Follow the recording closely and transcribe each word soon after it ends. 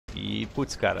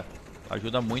putz, cara,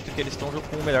 ajuda muito que eles estão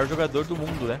com o melhor jogador do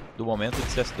mundo, né? Do momento de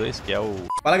CS2, que é o...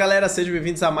 Fala galera, sejam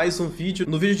bem-vindos a mais um vídeo.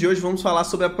 No vídeo de hoje vamos falar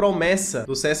sobre a promessa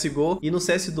do CSGO. E no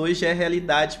CS2 já é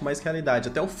realidade, mais realidade.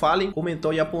 Até o Fallen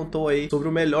comentou e apontou aí sobre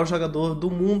o melhor jogador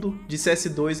do mundo de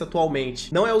CS2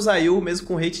 atualmente. Não é o ZYWOO, mesmo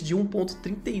com rate de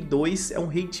 1.32. É um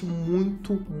rate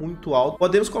muito alto.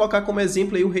 Podemos colocar como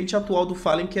exemplo aí o rate atual do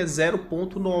Fallen, que é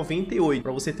 0.98.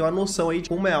 Pra você ter uma noção aí de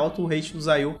como é alto o rate do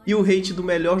ZYWOO. E o rate do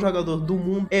melhor jogador do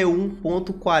mundo é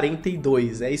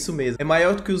 1.42. É isso mesmo. É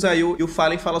maior do que o ZYWOO e o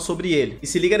Fallen fala sobre ele.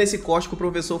 E se liga nesse corte que o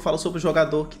professor fala sobre o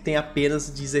jogador que tem apenas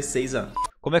 16 anos.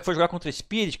 Como é que foi jogar contra a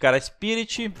Spirit, cara? A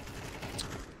Spirit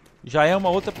já é uma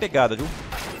outra pegada, viu?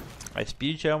 A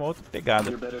Spirit é uma outra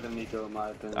pegada.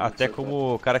 Até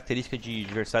como característica de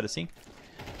adversário assim.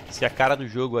 Se a cara do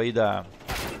jogo aí da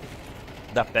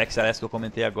PEC CS que eu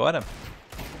comentei agora,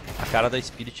 a cara da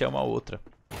Spirit é uma outra.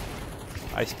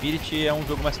 A Spirit é um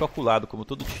jogo mais calculado, como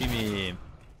todo time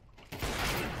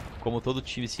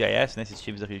CIS, né, esses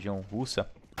times da região russa,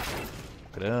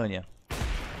 Ucrânia,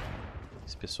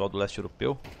 esse pessoal do leste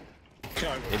europeu,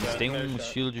 eles têm um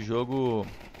estilo de jogo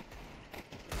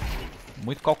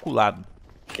muito calculado,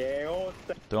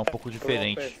 então é um pouco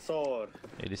diferente.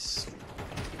 Eles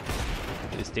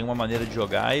têm uma maneira de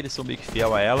jogar e eles são meio que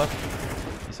fiel a ela.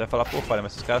 E você vai falar, pô, Falha,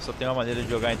 mas os caras só têm uma maneira de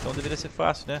jogar, então deveria ser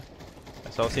fácil, né?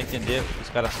 É só você entender o que os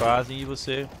caras fazem e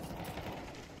você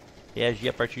reagir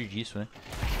a partir disso, né?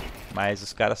 Mas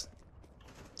os caras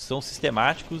são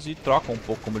sistemáticos e trocam um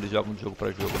pouco como eles jogam de jogo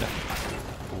para jogo, né?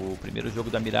 O primeiro jogo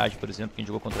da Mirage, por exemplo, quem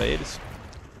jogou contra eles,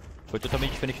 foi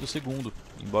totalmente diferente do segundo,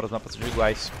 embora os mapas sejam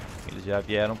iguais. Eles já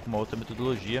vieram com uma outra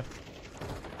metodologia,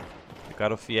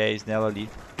 ficaram fiéis nela ali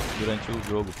durante o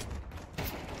jogo.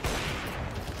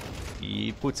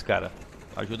 E, putz, cara,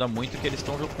 ajuda muito que eles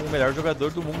estão com o melhor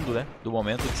jogador do mundo, né? Do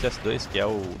momento de CS2, que é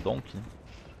o donk, né?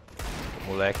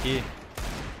 O moleque,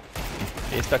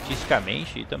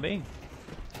 estatisticamente, e também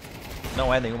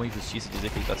não é nenhuma injustiça dizer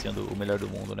que ele está sendo o melhor do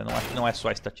mundo, né? Acho que não é só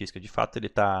a estatística, de fato ele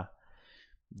está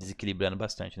desequilibrando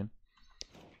bastante, né?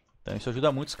 Então isso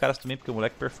ajuda muito os caras também, porque o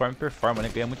moleque performa, né?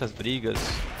 Ganha muitas brigas,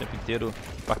 o tempo inteiro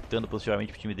impactando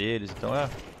positivamente o time deles, então é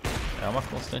uma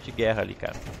constante guerra ali,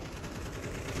 cara.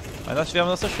 Mas nós tivemos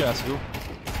nossa chance, viu?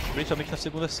 Principalmente na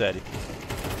segunda série.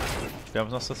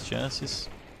 Tivemos nossas chances.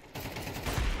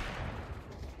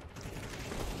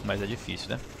 Mas é difícil,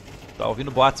 né? Tá ouvindo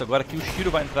boatos agora que o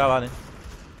Shiro vai entrar lá, né?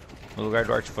 No lugar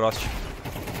do Frost.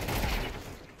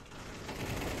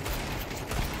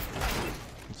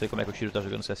 Não sei como é que o Shiro tá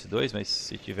jogando CS2, mas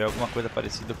se tiver alguma coisa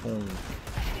parecida com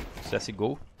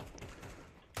CSGO,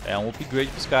 é um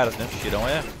upgrade pros caras, né? O Shirão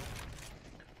é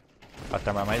o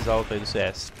patamar mais alto aí do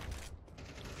CS.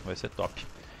 Vai ser top.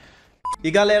 E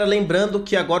galera, lembrando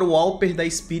que agora o Alper da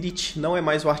Spirit não é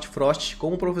mais o Frost.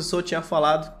 Como o professor tinha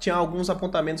falado, tinha alguns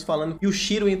apontamentos falando que o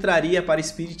Shiro entraria para a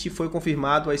Spirit e foi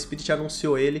confirmado. A Spirit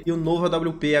anunciou ele e o novo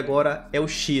AWP agora é o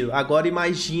Shiro. Agora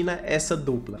imagina essa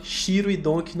dupla, Shiro e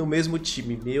donk no mesmo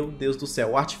time. Meu Deus do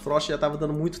céu, o Frost já estava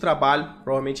dando muito trabalho.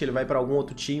 Provavelmente ele vai para algum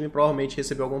outro time, provavelmente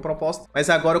recebeu alguma proposta. Mas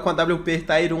agora com a AWP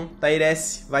Tier 1, Tier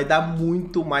S, vai dar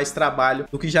muito mais trabalho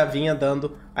do que já vinha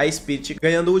dando a Spirit,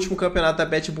 ganhando o último campeonato da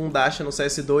Bet Bundasha no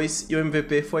CS2 e o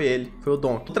MVP foi ele, foi o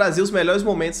donk. Vou trazer os melhores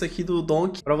momentos aqui do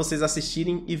donk para vocês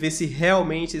assistirem e ver se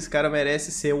realmente esse cara merece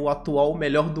ser o atual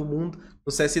melhor do mundo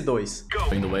no CS2.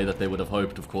 The way that they would have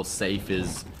hoped, of course, Safe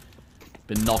has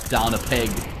been knocked down a peg.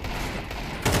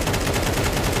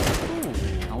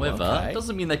 However, okay.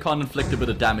 doesn't mean they can't inflict a bit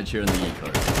of damage here in the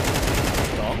eco.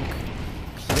 Donk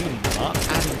cleaning them up,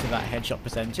 adding to that headshot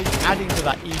percentage, adding to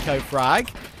that eco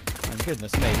frag. And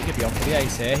goodness me, he could be on for the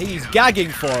ace here. He's gagging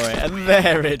for it, and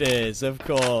there it is, of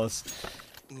course.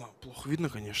 Ну, плохо видно,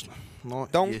 конечно, но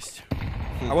Donk. есть.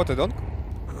 А вот и Donk.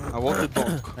 А вот и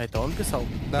Donk. Это он писал?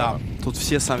 Да, тут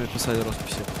все сами писали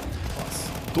росписи.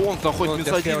 Donk находит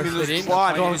минус 1, минус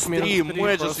 2, минус 3,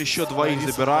 Мэджес еще двоих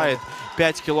забирает.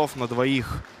 5 киллов на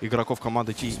двоих игроков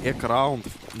команды T. Эк-раунд.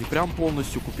 Не прям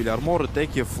полностью купили арморы,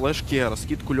 теки, флешки,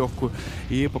 раскидку легкую.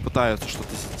 И попытаются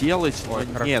что-то сделать. Ой,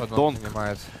 Но нет, Donk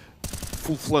понимает.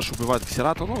 фулл флэш убивает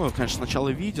Ксерата. Ну, конечно, сначала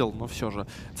видел, но все же.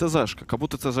 ЦЗшка. Как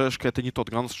будто ЦЗшка это не тот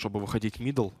ганс, чтобы выходить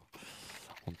мидл.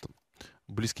 Он там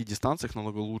в близких дистанциях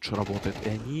намного лучше работает. И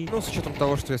они... Ну, с учетом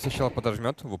того, что если сначала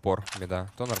подожмет в упор мида,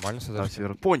 то нормально создать.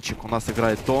 Пончик у нас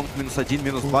играет Donk. Минус 1,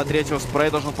 минус 2. Третьего спрей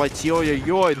должен пойти.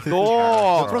 Ой-ой-ой,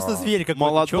 Donk! Просто зверь какой-то.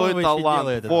 Молодой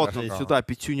талант. Вот он сюда,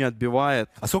 пятью не отбивает.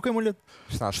 А сколько ему лет?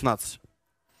 16.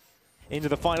 into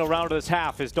the final round of this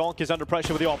half as Donk is under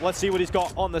pressure with the op. Let's see what he's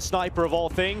got on the sniper of all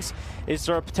things. Is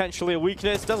there potentially a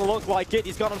weakness? Doesn't look like it.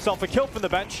 He's got himself a kill from the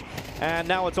bench, and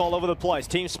now it's all over the place.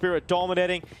 Team Spirit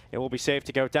dominating. It will be safe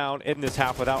to go down in this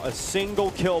half without a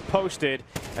single kill posted.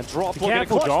 And Drop looking to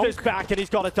clutch this back, and he's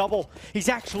got a double. He's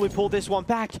actually pulled this one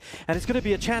back, and it's going to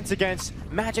be a chance against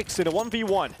Magix in a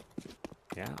 1v1.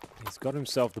 Yeah, he's got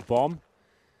himself the bomb.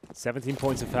 17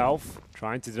 points of health,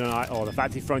 trying to deny, the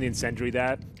fact he's thrown the incendiary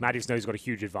there, Magix knows he's got a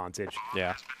huge advantage.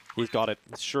 Yeah, he's got it.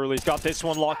 Surely he's got this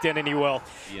one locked in, and he will.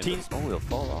 Oh, he'll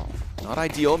fall off. Not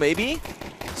ideal, maybe.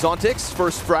 Zontix,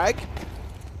 first frag.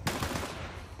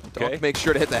 Okay. Donk makes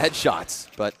sure to hit the headshots,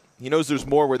 but he knows there's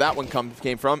more where that one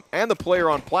came from, and the player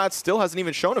on plat still hasn't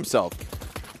even shown himself.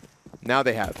 Now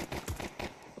they have.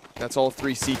 That's all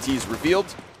 3 CTs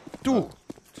revealed. Oh,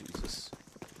 Jesus.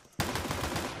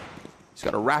 He's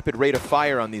got a rapid rate of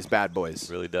fire on these bad boys.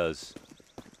 Really does.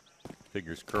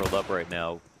 Fingers curled up right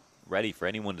now, ready for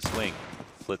anyone to swing.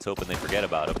 Flit's hoping they forget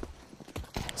about him.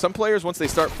 Some players, once they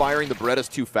start firing the Berettas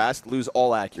too fast, lose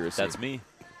all accuracy. That's me.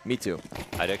 Me too.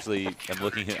 I'd actually am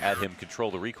looking at him control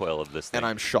the recoil of this thing. And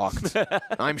I'm shocked.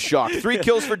 I'm shocked. 3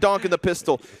 kills for Donk in the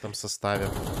pistol. В этом составе.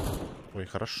 Ой,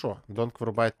 хорошо. Донк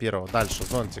вырубает первого. Дальше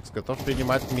Зонтикс готов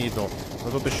принимать миду.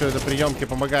 Но тут еще эта приемки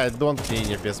помогает Донк.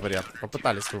 Не, без вариантов.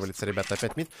 Попытались вывалиться, ребята,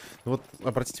 опять мид. Но вот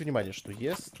обратите внимание, что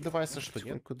есть девайсы, что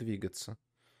нет, куда двигаться.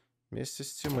 Вместе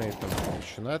с тиммейтом.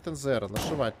 Начинает Энзера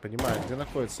нашивать, понимает, где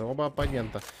находится оба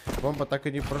оппонента. Бомба так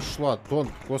и не прошла.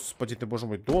 Донк, господи ты, боже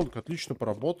мой, Донк отлично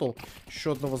поработал.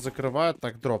 Еще одного закрывает.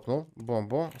 Так, дропнул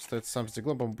бомбу. Остается сам с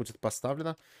диглом, бомба будет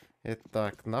поставлена.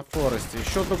 Итак, на Форесте.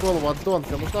 Еще одну голову от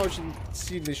Донка. Нужна очень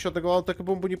сильно. Еще одна голова, он так и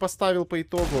бомбу не поставил по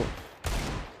итогу.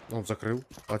 Он закрыл.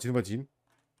 1 в 1.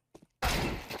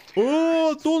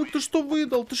 О, Донк, ты что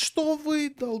выдал? Ты что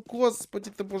выдал? Господи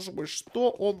ты, боже мой, что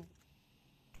он...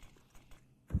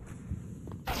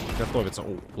 Готовится.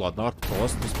 О, ладно,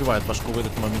 просто успевает башку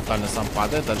выдать, моментально сам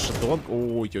падает. Дальше Донк.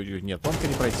 Ой-ой-ой, нет, Донка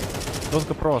не пройти.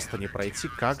 Донка просто не пройти.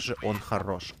 Как же он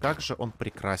хорош. Как же он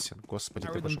прекрасен. Господи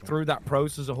ты, боже мой. Through that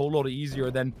process a whole lot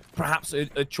easier than perhaps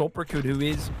a Chopper could, who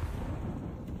is,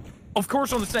 of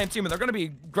course, on the same team, and they're going to be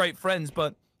great friends,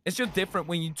 but it's just different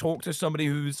when you talk to somebody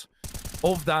who's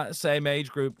of that same age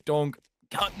group. Donk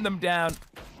cutting them down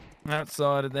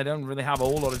outside, and they don't really have a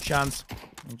whole lot of chance.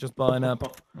 Just buying up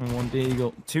on 1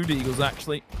 deagle, 2 deagles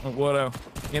actually. What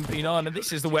MP9, and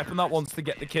this is the weapon that wants to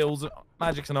get the kills.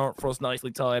 Magix and Art Frost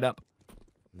nicely tied up.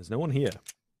 There's no one here.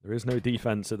 There is no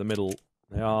defense at the middle.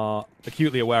 They are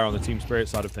acutely aware on the Team Spirit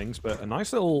side of things, but a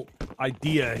nice little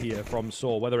idea here from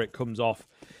Saw. Whether it comes off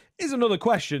is another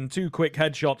question. 2 quick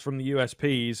headshots from the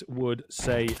USPs would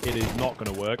say it is not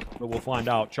going to work, but we'll find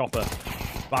out. Chopper,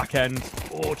 back end,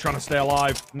 trying to stay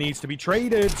alive, needs to be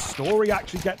traded. Story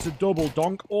actually gets a double.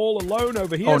 Donk all alone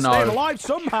over here, staying alive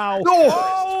somehow.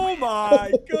 Oh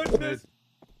my goodness.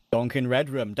 Donk in red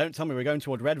room. Don't tell me we're going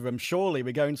toward red room. Surely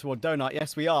we're going toward donut.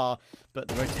 Yes, we are. But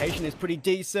the rotation is pretty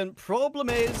decent. Problem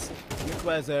is, look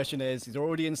where Xerxen is. He's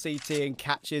already in CT and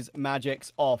catches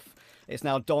Magix off. It's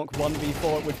now Donk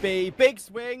 1v4 it would be. Big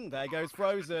swing. There goes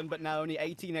Frozen, but now only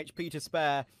 18 HP to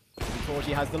spare.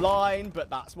 Torgy has the line, but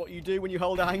that's what you do when you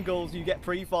hold angles. You get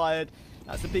pre-fired.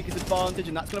 That's the biggest advantage,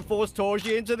 and that's going to force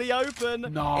Torgy into the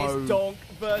open. No. It's Donk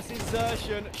versus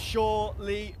Xerxen.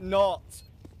 Surely not.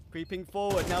 Creeping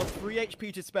forward, now 3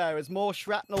 HP to spare as more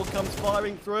shrapnel comes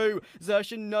firing through.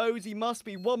 Xerxen knows he must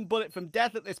be 1 bullet from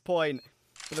death at this point.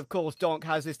 But of course, Donk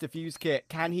has this defuse kit.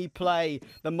 Can he play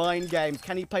the mind games?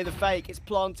 Can he play the fake? It's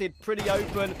planted pretty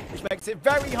open, which makes it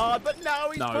very hard. But now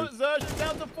he's put Xerxen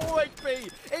down to 4 HP.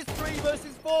 It's 3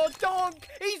 versus 4. Donk,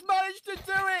 he's managed to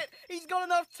do it. He's got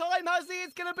enough time, has he?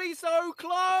 It's going to be so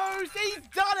close. He's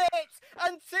done it.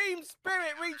 And Team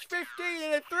Spirit reach 15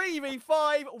 in a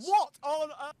 3v5. What on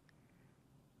earth?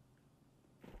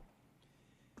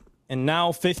 And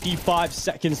now 55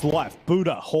 seconds left.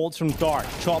 Buddha holds from dark.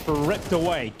 Chopper ripped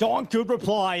away. Donk good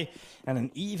reply. And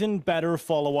an even better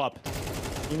follow-up.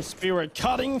 Team Spirit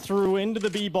cutting through into the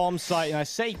B-bomb site. And I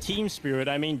say Team Spirit,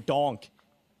 I mean Donk.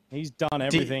 He's done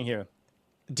everything here.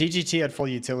 DGT had full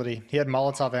utility. He had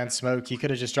Molotov and smoke. He could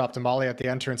have just dropped a molly at the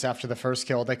entrance after the first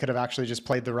kill. They could have actually just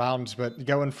played the round, but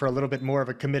going for a little bit more of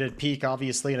a committed peek,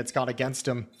 obviously, and it's gone against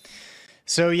him.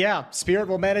 So yeah, Spirit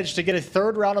will manage to get a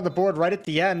 3rd round on the board right at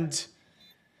the end.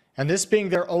 And this being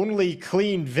their only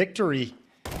clean victory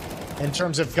in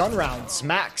terms of gun rounds.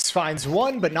 Max finds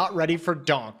 1, but not ready for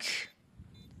Donk.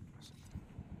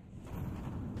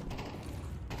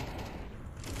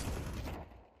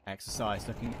 Exercise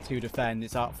looking to defend.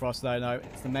 It's Art Frost though. No,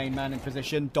 it's the main man in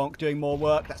position. Donk doing more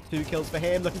work. That's 2 kills for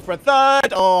him. Looking for a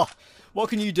 3rd. Oh, What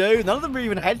can you do? None of them are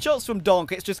even headshots from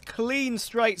Donk. It's just clean,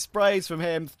 straight sprays from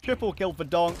him. Triple kill for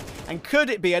Donk. And could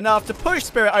it be enough to push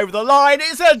Spirit over the line?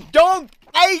 It's a Donk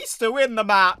ace to win the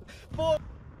map.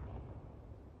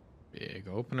 Big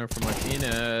opener for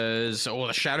Martinez. Oh,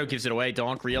 the shadow gives it away.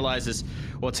 Donk realizes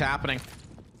what's happening.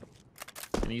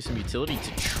 Gonna use some utility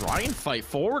to try and fight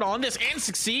forward on this and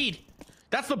succeed.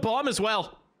 That's the bomb as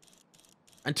well.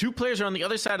 And two players are on the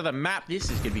other side of the map.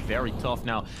 This is going to be very tough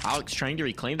now. Alex trying to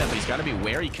reclaim that, but he's got to be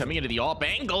wary coming into the op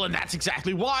angle, and that's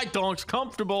exactly why Donk's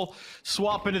comfortable.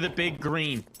 Swap into the big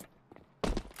green.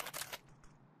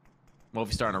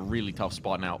 Moviestar in a really tough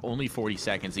spot now. Only 40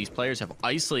 seconds. These players have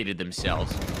isolated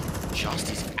themselves.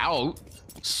 Just is out.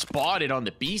 Spotted on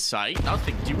the B site.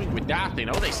 Nothing doing with that. They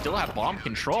know they still have bomb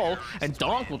control, and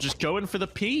Donk will just go in for the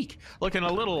peek. Looking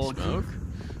a little smoke.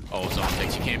 Oh,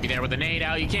 Zontix, you can't be there with a nade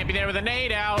out. You can't be there with a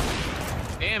nade out.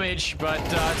 Damage, but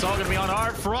it's all going to be on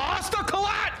Art Frost. Oh,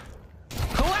 Collat!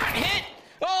 Collat hit!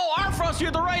 Oh, Art Frost, you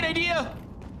had the right idea.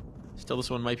 Still, this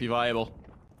one might be viable.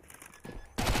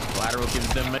 Lateral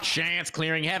gives them a chance.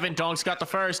 Clearing heaven. Donk's got the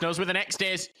first. Knows where the next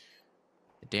is.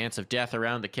 The dance of death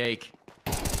around the cake.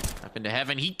 Up into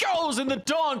heaven. He goes, and the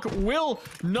Donk will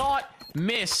not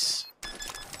miss.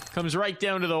 Comes right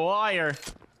down to the wire.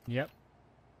 Yep.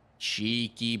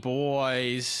 Cheeky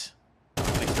boys.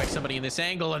 I expect somebody in this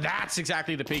angle, and that's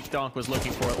exactly the peak Donk was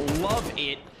looking for. Love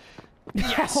it.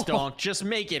 Yes, Donk. Just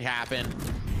make it happen.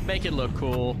 Make it look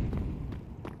cool.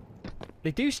 They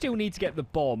do still need to get the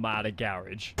bomb out of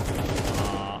garage.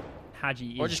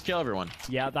 Haji or just kill everyone.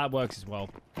 Yeah, that works as well.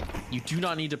 You do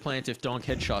not need to plant if Donk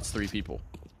headshots 3 people.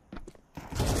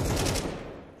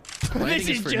 This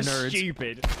is just nerds.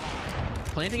 Stupid.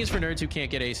 Planting is for nerds who can't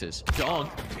get aces.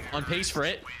 Donk on pace for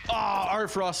it. Oh,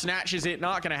 Art Frost snatches it.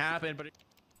 Not gonna happen, but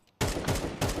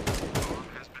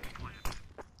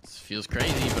this feels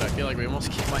crazy, but I feel like we almost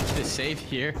might get a save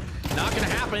here. Not gonna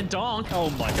happen. Donk. Oh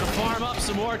my god. Gonna farm up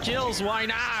some more kills. Why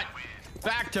not?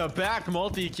 Back-to-back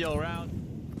multi-kill round.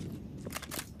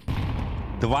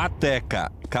 2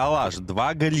 тека, калаш,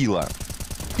 2 галила.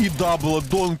 И дабла,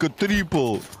 донка,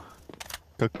 трипл.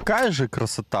 Какая же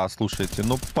красота, слушайте.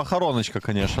 Ну, похороночка,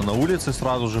 конечно, на улице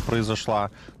сразу же произошла.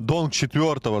 Донк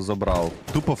 4-го забрал.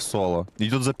 Тупо в соло.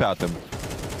 Идет за 5-м.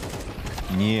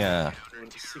 Не.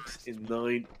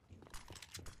 69.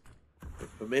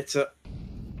 Permitter.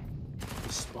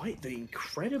 Despite the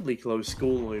incredibly close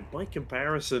scoreline, by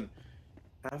comparison,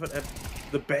 haven't had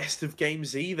the best of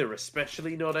games either,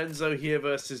 especially not Enzo here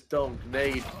versus Donk.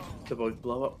 Nade to both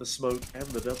blow up the smoke and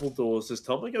the double doors as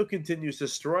Tomago continues to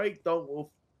strike. Donk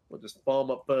will just farm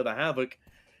up further havoc,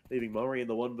 leaving Murray in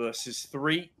the 1 versus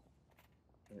 3.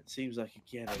 And it seems like,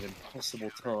 again, an impossible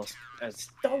task as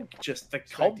Donk just the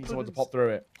confidence. Someone to pop through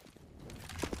it.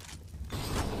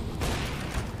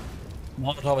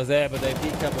 Molotov is there, but they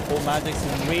peek up before Magix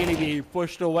can really be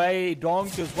pushed away.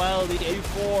 Donk as well, the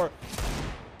A4.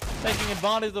 Taking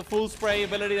advantage of the full spray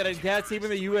ability that it gets, even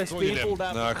the USB pull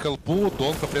down. На хелпу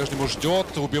Донк по-прежнему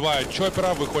ждет, убивает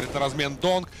Чоппера, выходит на размен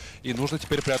Донк, и нужно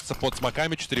теперь прятаться под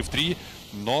смоками 4 в 3,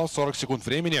 но 40 секунд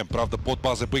времени, правда под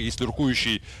базой Б есть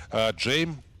луркующий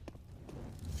Джейм.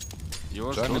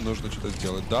 Джейми нужно что-то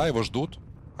сделать, да, его ждут.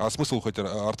 А смысл хоть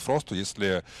Артфросту,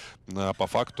 если по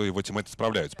факту его тиммейты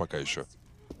справляются пока еще?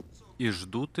 И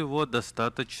ждут его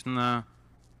достаточно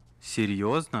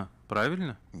серьезно,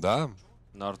 правильно? Да.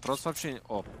 На Артфрост вообще...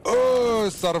 О,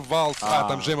 сорвался. А,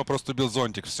 там Джейма просто убил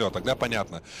зонтик. Все, тогда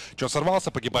понятно. Че,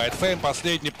 сорвался, погибает Фейм,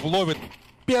 последний ловит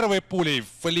первой пулей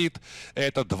флит.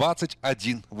 Это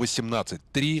 21-18.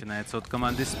 3. Начинается от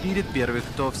команды Spirit. Первый,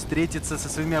 кто встретится со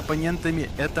своими оппонентами,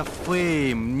 это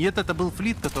Фейм. Нет, это был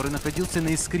флит, который находился на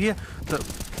искре.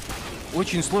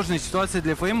 Очень сложная ситуация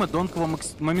для Фейма. Донк его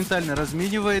моментально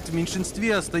разменивает. В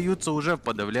меньшинстве остаются уже в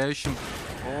подавляющем.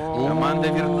 Команда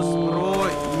Virtus.pro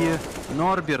и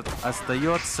Норберт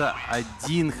остается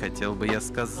один, хотел бы я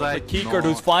сказать. Kicker,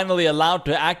 who's finally allowed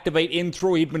to activate in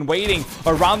through. He'd been waiting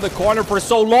around the corner for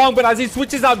so long, but as he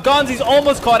switches out guns, he's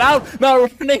almost caught out. Now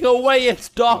running away, it's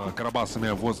Donk.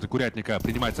 Карабасами возле курятника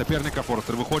принимает соперника.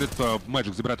 Форестер выходит,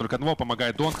 Мэджик забирает только одного,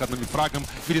 помогает Донк одним фрагом.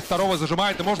 Перед второго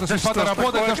зажимает, и можно с ним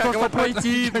работать. Как его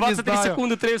пройти? 23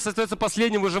 секунды, Трейвис остается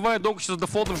последним, выживает. Донк сейчас с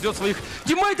дефолтом ждет своих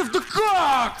тиммейтов. Да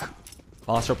как?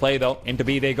 Faster play though, into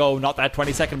B they go, not that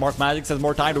 20-second mark. Magic has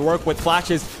more time to work with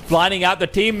flashes, blinding out the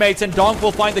teammates, and Donk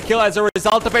will find the kill as a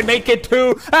result of it. Make it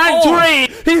 2 and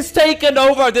 3! He's taken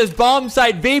over this bomb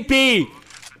site. VP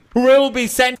will be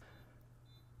sent.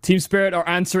 Team Spirit are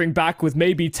answering back with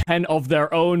maybe 10 of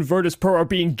their own. Virtus.pro are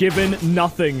being given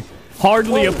nothing.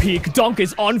 Hardly a peek. Donk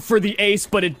is on for the ace,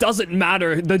 but it doesn't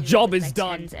matter. The job is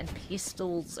done. And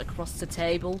pistols across the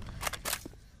table.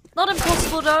 Not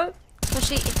impossible though,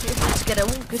 especially if you're able to get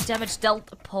a good damage dealt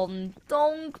upon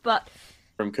donk, but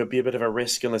could be a bit of a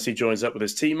risk unless he joins up with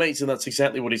his teammates, and that's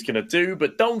exactly what he's going to do.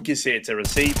 But donk is here to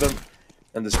receive them,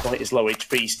 and despite his low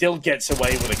HP, still gets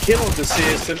away with a kill onto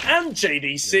CS2 and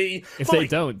JDC. If they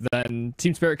don't, then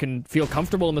Team Spirit can feel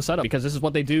comfortable in the setup because this is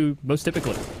what they do most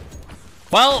typically.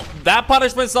 Well, that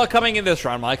punishment's not coming in this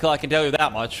round, Michael. I can tell you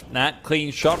that much. That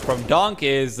clean shot from donk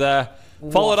is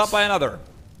followed up by another.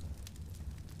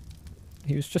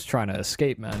 He was just trying to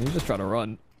escape, man. He was just trying to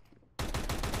run.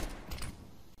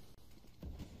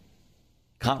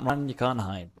 Can't run, you can't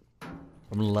hide.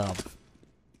 From love.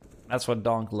 That's what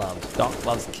donk loves. Donk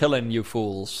loves killing you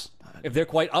fools. If they're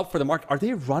quite up for the mark, are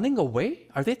they running away?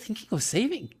 Are they thinking of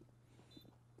saving?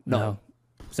 No.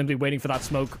 Simply waiting for that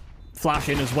smoke. Flash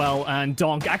in as well, and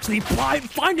donk actually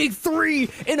finding 3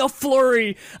 in a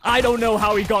flurry. I don't know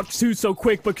how he got 2 so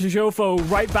quick, but Kajofo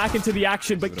right back into the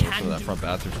action, but can that front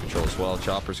bathroom control as well.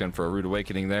 Chopper's going for a rude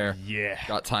awakening there. Yeah.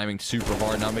 Got timing super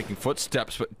hard, now making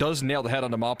footsteps, but does nail the head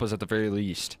onto Mappas at the very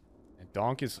least. And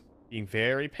donk is being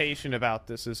very patient about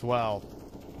this as well.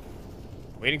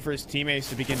 Waiting for his teammates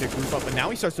to begin to group up, and now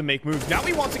he starts to make moves. Now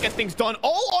he wants to get things done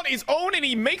all on his own, and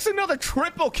he makes another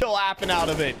triple kill happen out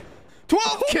of it.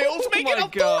 12 kills, making a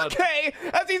 4K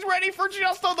as he's ready for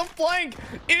just on the flank.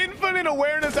 Infinite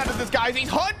awareness out of this guy. He's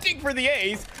hunting for the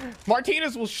ace.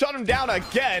 Martinez will shut him down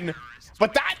again,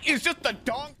 but that is just the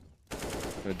donk.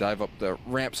 Gonna dive up the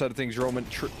ramp side of things. Roman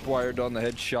tripwired on the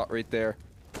headshot right there.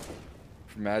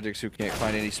 For Magics, who can't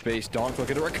find any space. donk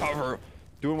looking to recover.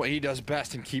 Doing what he does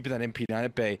best and keeping that MP9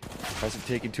 at bay. Hasn't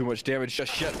taken too much damage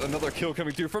just yet. Another kill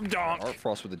coming through from donk.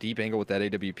 Artfrost with a deep angle with that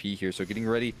AWP here, so getting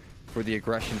ready for the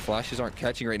aggression. Flashes aren't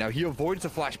catching right now. He avoids the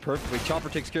flash perfectly. Chopper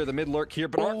takes care of the mid lurk here,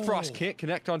 but Artfrost can't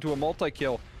connect onto a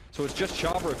multi-kill. So it's just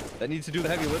Chopper that needs to do the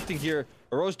heavy lifting here.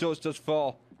 Arosdos does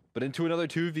fall, but into another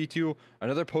 2v2,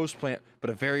 another post plant,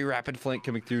 but a very rapid flank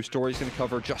coming through. Story's gonna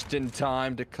cover just in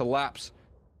time to collapse.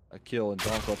 A kill, and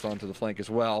donk left onto the flank as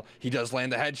well. He does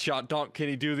land the headshot. donk, can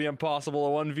he do the impossible?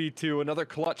 A 1v2, another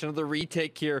clutch, another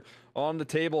retake here on the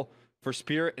table for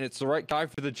Spirit, and it's the right guy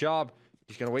for the job.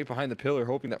 He's gonna wait behind the pillar,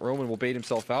 hoping that Roman will bait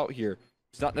himself out here.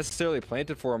 It's not necessarily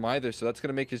planted for him either, so that's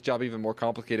gonna make his job even more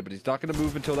complicated, but he's not gonna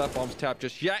move until that bomb's tapped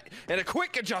just yet. And a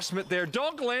quick adjustment there.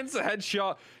 donk lands the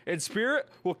headshot, and Spirit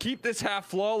will keep this half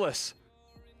flawless.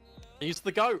 He's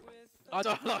the GOAT. I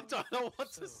don't know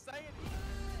what to say.